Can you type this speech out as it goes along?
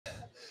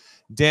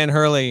Dan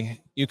Hurley,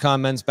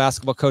 UConn men's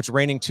basketball coach,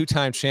 reigning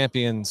two-time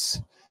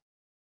champions.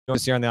 Join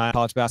us here on the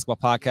College Basketball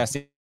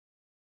Podcast.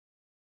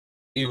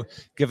 You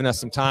giving us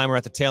some time. We're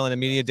at the tail end of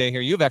media day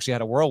here. You've actually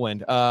had a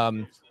whirlwind.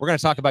 We're going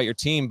to talk about your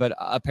team, but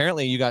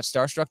apparently you got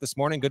starstruck this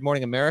morning. Good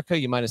Morning America.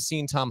 You might have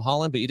seen Tom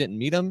Holland, but you didn't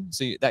meet him.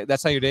 So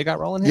that's how your day got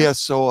rolling here? Yeah,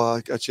 so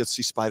I got you to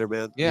see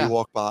Spider-Man. Yeah. He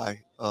walked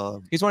by.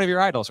 He's one of your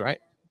idols, right?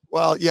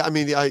 Well, yeah, I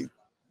mean,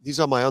 he's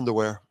on my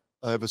underwear.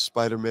 I have a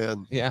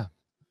Spider-Man. Yeah.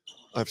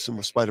 I have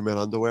some Spider-Man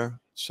underwear.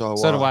 So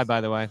do I,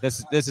 by the way. This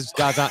is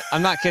God's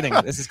I'm not kidding.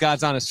 This is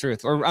God's honest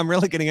truth. Or I'm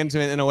really getting into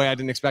it in a way I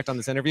didn't expect on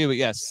this interview, but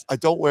yes. I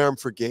don't wear them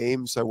for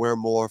games. I wear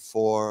more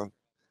for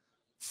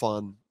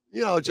fun.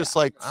 You know, just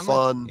like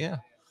fun.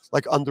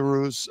 Like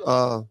underoos.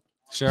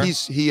 Sure.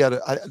 He had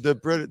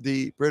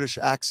the British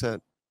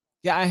accent.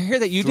 Yeah, I hear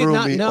that you did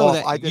not know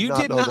that. You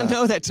did not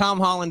know that Tom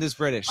Holland is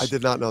British. I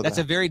did not know that. That's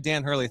a very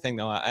Dan Hurley thing,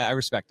 though. I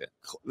respect it.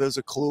 There's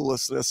a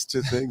cluelessness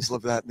to things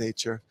of that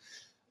nature.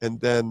 And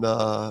then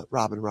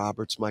Robin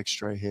Roberts, Mike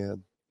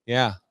Strahan.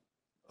 Yeah.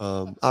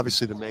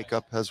 Obviously the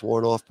makeup has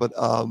worn off, but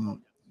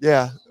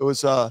yeah, it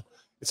was.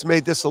 It's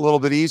made this a little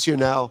bit easier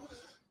now.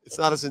 It's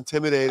not as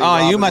intimidating. Oh,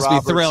 Robin you must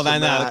Roberts be thrilled. I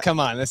know. Matt. Come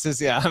on, this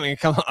is I mean,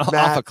 come on,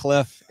 Matt. off a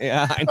cliff.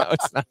 Yeah, I know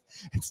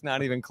it's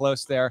not even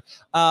close there.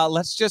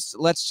 Let's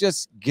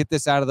just get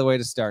this out of the way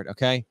to start,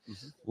 okay?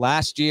 Mm-hmm.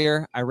 Last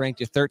year I ranked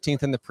you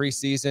 13th in the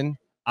preseason.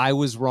 I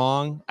was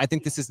wrong. I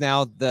think this is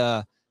now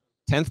the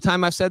 10th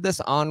time I've said this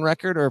on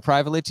record or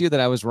privately to you that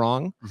I was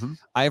wrong. Mm-hmm.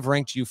 I've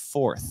ranked you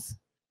 4th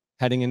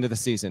heading into the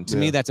season. To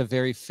me, that's a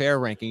very fair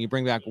ranking. You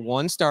bring back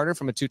one starter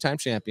from a two-time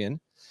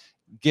champion,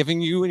 giving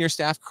you and your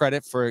staff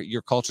credit for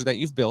your culture that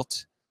you've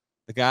built.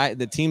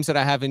 The teams that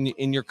I have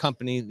in your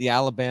company, the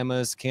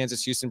Alabamas,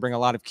 Kansas, Houston, bring a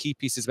lot of key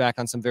pieces back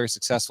on some very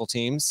successful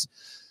teams.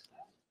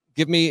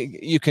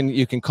 You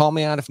can call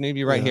me out if need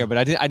be right here, but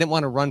I didn't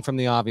want to run from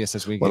the obvious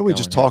as we Why don't we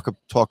just talk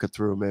it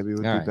through? Maybe it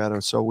would be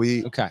better. So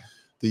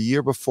the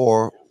year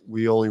before,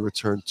 we only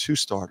returned 2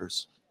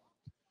 starters,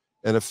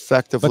 and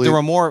effectively, but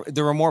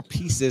there were more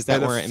pieces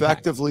that were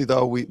effectively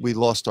though we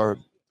lost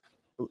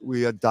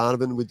we had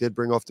Donovan. We did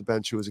bring off the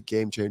bench, who was a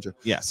game changer.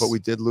 Yes, but we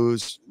did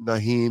lose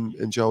Naheem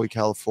and Joey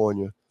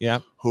California. Yeah,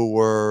 who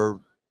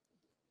were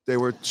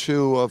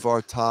 2 of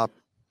our top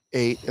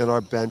 8, and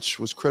our bench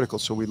was critical.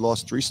 So we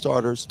lost 3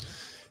 starters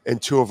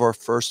and 2 of our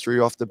first 3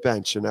 off the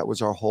bench, and that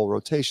was our whole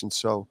rotation.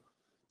 So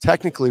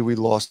technically, we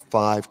lost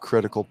 5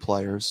 critical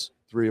players,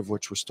 3 of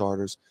which were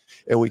starters,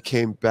 and we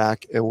came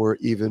back and were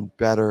even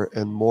better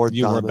and more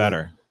dominant. You were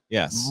better.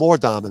 Yes. More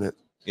dominant.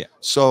 Yeah.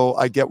 So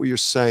I get what you're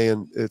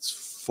saying. It's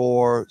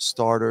 4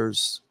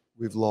 starters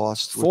we've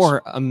lost.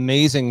 4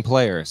 amazing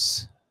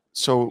players.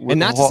 So and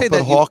not to say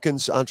that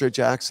Hawkins, Andre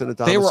Jackson,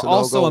 they were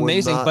also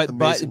amazing, but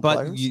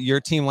players. Your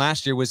team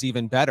last year was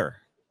even better.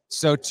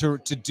 So to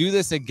do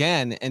this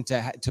again and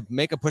to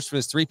make a push for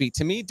this three-peat,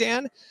 to me,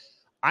 Dan,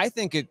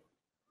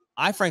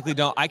 I frankly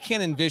don't. I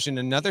can't envision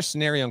another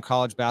scenario in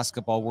college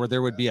basketball where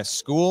there would be a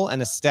school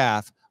and a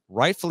staff,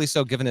 rightfully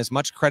so, given as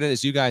much credit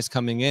as you guys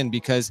coming in,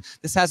 because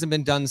this hasn't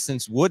been done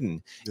since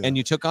Wooden. Yeah. And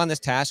you took on this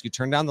task. You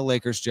turned down the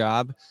Lakers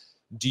job.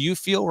 Do you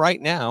feel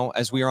right now,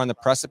 as we are on the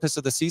precipice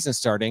of the season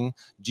starting,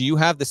 do you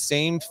have the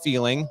same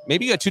feeling?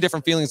 Maybe you had 2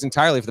 different feelings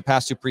entirely for the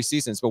past 2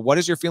 preseasons, but what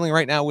is your feeling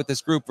right now with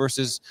this group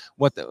versus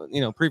what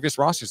the previous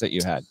rosters that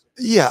you had?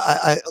 Yeah,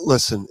 I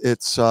listen.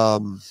 It's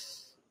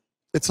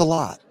a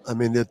lot. I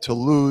mean, to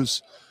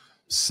lose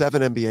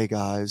 7 NBA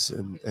guys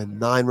and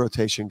 9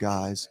 rotation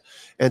guys,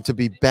 and to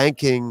be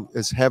banking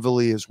as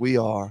heavily as we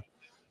are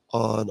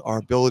on our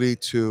ability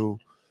to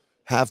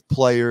have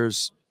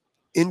players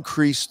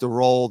increase the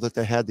role that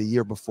they had the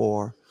year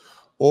before,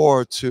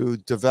 or to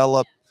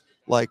develop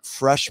like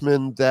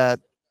freshmen that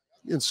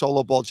in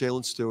solo ball,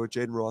 Jalen Stewart,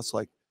 Jaden Ross,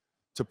 like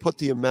to put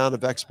the amount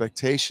of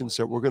expectations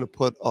that we're going to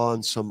put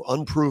on some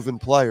unproven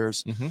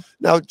players. Mm-hmm.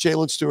 Now,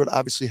 Jalen Stewart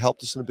obviously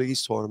helped us in the Big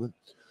East tournament.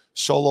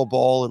 Solo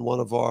ball in one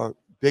of our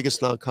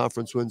biggest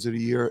non-conference wins of the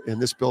year in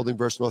this building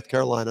versus North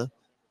Carolina,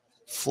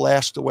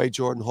 flashed the way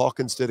Jordan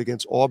Hawkins did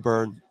against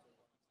Auburn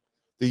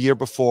the year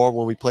before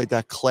when we played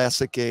that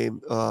classic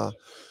game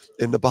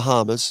in the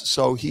Bahamas.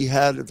 So he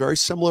had a very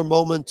similar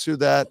moment to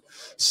that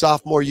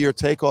sophomore year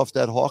takeoff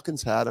that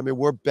Hawkins had. I mean,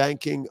 we're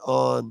banking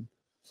on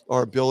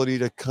our ability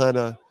to kind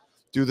of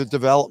do the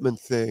development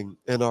thing,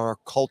 and our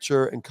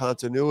culture and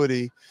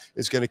continuity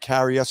is going to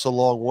carry us a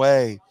long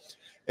way,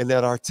 and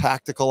that our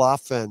tactical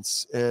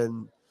offense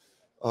and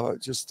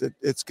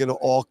it's going to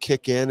all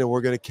kick in, and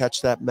we're going to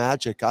catch that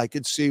magic. I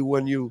could see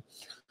when you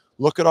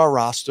look at our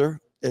roster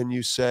and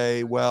you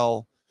say,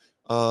 well,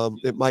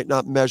 it might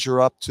not measure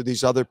up to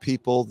these other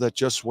people that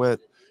just went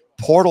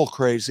portal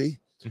crazy.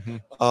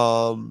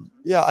 Mm-hmm.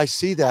 Yeah, I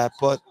see that.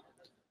 But,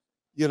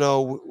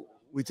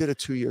 we did it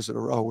 2 years in a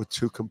row with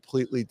 2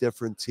 completely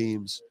different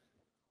teams.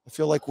 I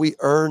feel like we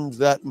earned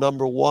that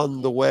number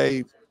 1 the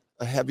way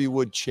a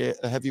heavyweight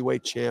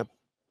champ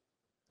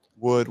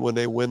would when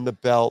they win the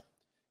belt.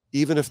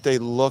 Even if they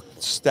look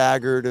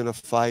staggered in a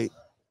fight,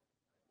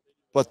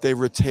 but they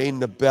retain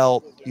the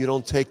belt. You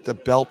don't take the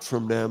belt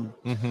from them.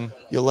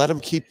 You let them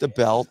keep the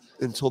belt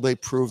until they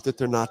prove that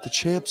they're not the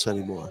champs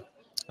anymore.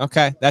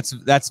 Okay,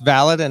 that's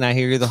valid, and I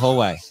hear you the whole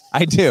way.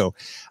 I do.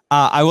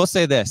 I will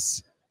say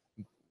this.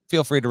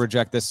 Feel free to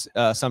reject this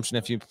assumption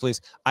if you please.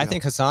 I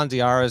think Hassan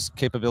Diarra's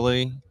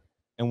capability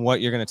and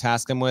what you're going to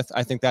task him with,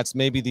 I think that's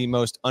maybe the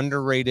most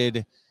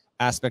underrated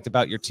aspect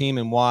about your team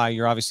and why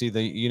you're obviously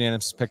the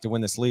unanimous pick to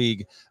win this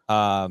league.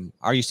 Are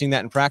you seeing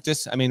that in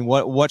practice? I mean,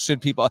 what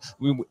should people?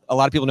 A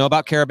lot of people know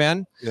about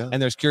Caravan,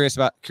 and there's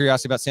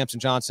curiosity about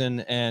Samson Johnson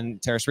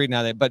and Terrace Reed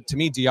now. But to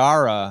me,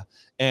 Diarra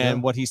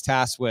and what he's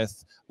tasked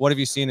with, what have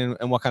you seen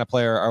and what kind of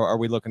player are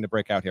we looking to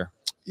break out here?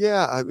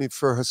 Yeah, I mean,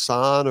 for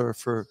Hassan or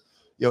for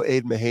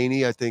Aiden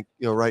Mahaney, I think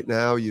right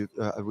now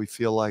we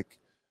feel like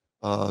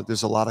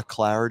there's a lot of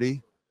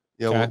clarity,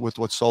 with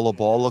what solo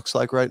ball looks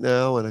like right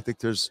now, and I think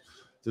there's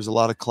a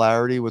lot of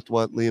clarity with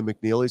what Liam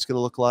McNeely's going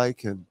to look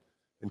like, and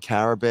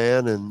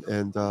Caravan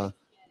and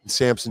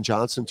Samson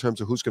Johnson in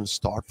terms of who's going to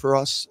start for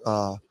us.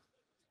 But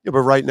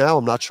right now,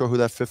 I'm not sure who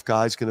that fifth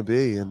guy is going to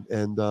be,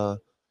 and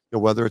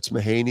whether it's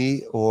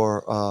Mahaney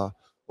or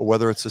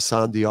whether it's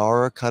Hassan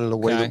Diarra, kind of the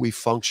way that we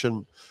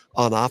function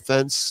on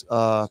offense.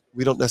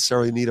 We don't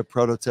necessarily need a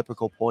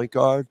prototypical point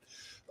guard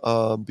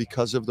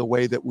because of the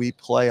way that we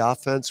play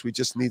offense. We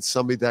just need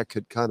somebody that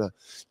could kind of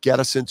get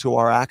us into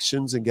our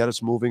actions and get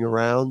us moving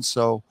around.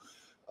 So,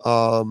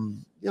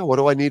 what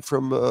do I need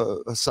from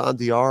Hassan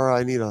Diarra?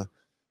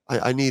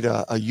 I need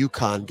a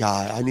UConn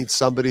guy. I need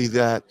somebody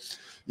that,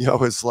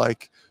 is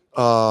like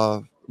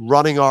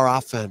running our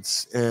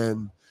offense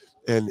and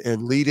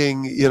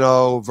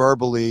leading,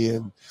 verbally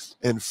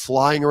and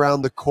flying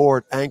around the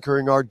court,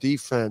 anchoring our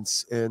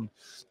defense and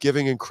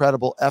giving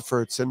incredible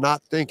efforts, and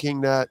not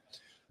thinking that,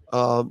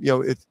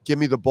 give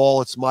me the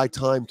ball, it's my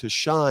time to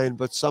shine,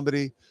 but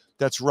somebody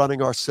that's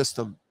running our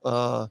system,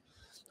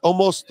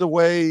 almost the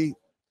way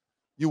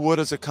you would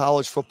as a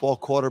college football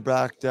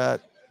quarterback.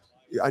 That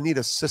I need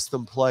a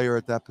system player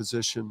at that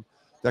position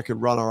that can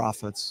run our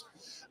offense.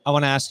 I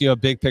want to ask you a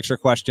big picture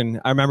question.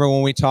 I remember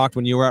when we talked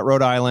when you were at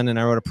Rhode Island, and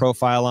I wrote a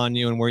profile on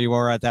you and where you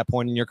were at that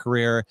point in your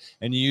career,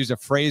 and you used a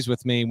phrase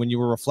with me when you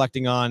were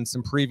reflecting on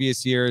some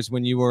previous years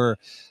when you were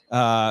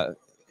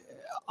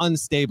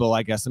unstable,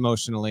 I guess,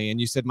 emotionally, and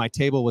you said my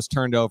table was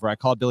turned over. I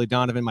called Billy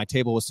Donovan, my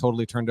table was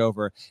totally turned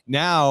over.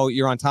 Now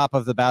you're on top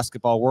of the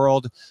basketball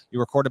world. You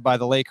were courted by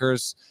the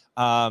Lakers.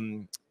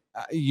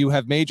 You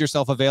have made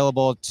yourself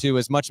available to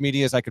as much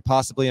media as I could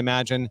possibly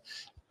imagine.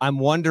 I'm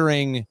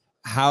wondering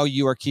how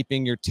you are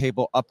keeping your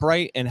table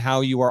upright and how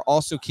you are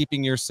also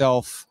keeping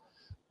yourself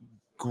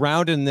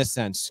grounded in this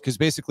sense, because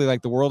basically,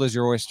 like, the world is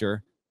your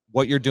oyster.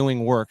 What you're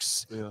doing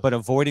works, but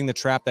avoiding the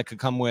trap that could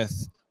come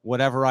with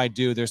whatever I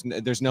do.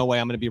 There's no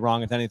way I'm going to be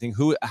wrong with anything.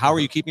 How are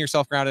you keeping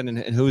yourself grounded,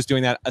 and who's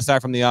doing that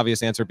aside from the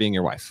obvious answer being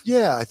your wife?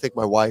 Yeah, I think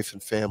my wife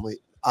and family,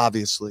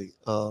 obviously.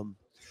 I'm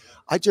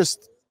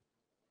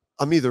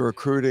either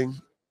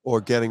recruiting or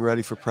getting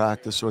ready for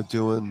practice or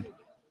doing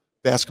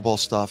basketball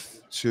stuff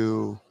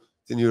to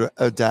continue to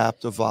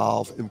adapt,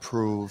 evolve,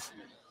 improve,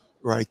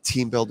 right?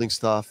 Team building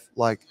stuff.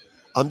 Like,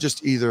 I'm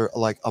just either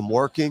like I'm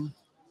working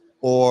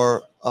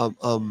or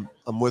I'm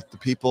with the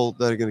people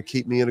that are going to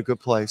keep me in a good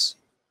place,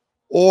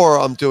 or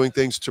I'm doing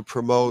things to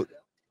promote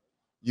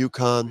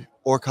UConn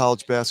or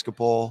college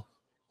basketball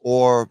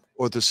or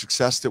the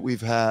success that we've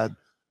had.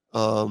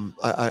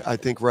 I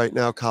think right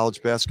now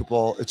college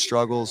basketball, it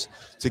struggles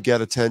to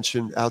get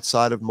attention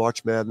outside of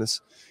March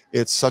Madness.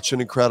 It's such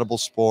an incredible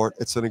sport.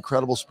 It's an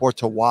incredible sport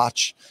to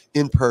watch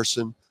in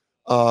person.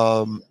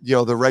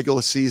 The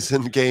regular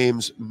season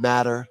games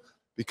matter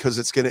because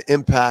it's going to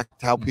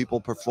impact how people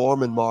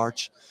perform in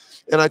March.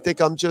 And I think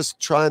I'm just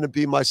trying to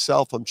be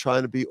myself. I'm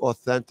trying to be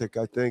authentic.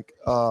 I think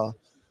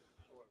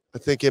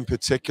in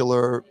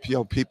particular,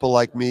 people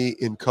like me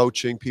in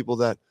coaching, people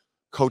that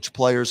coach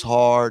players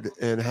hard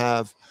and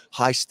have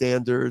high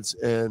standards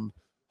and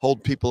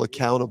hold people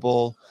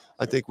accountable.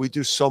 I think we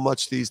do so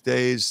much these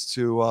days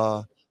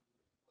to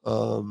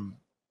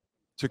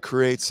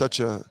create such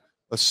a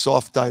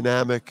soft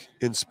dynamic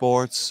in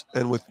sports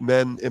and with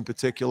men in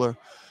particular,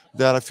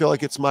 that I feel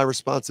like it's my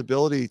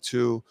responsibility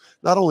to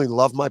not only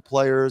love my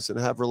players and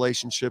have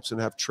relationships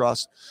and have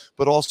trust,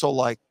 but also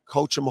like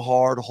coach them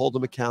hard, hold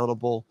them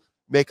accountable,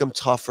 make them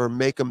tougher,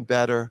 make them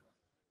better.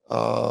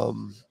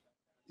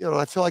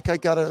 I feel like I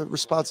got a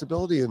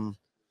responsibility in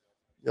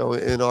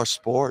our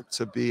sport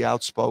to be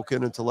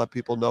outspoken and to let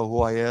people know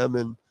who I am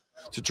and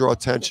to draw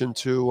attention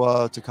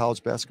to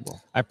college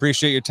basketball. I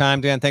appreciate your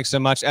time, Dan. Thanks so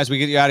much. As we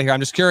get you out of here, I'm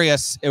just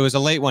curious. It was a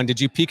late one. Did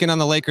you peek in on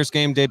the Lakers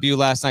game debut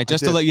last night?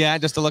 Just to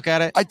look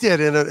at it? I did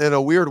in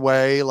a weird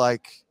way,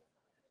 like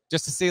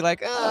just to see,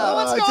 like, what's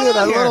going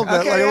on?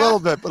 I did a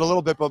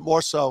little bit, but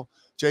more so.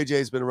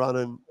 JJ's been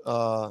running.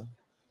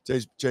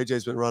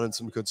 JJ's been running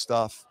some good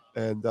stuff,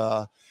 and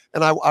I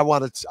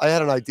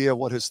had an idea of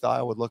what his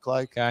style would look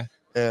like. Okay.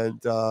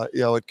 And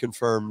it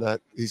confirmed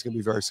that he's going to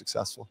be very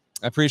successful.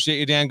 I appreciate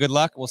you, Dan. Good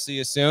luck. We'll see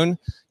you soon.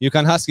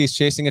 UConn Huskies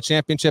chasing a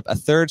championship, a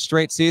third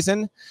straight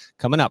season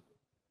coming up.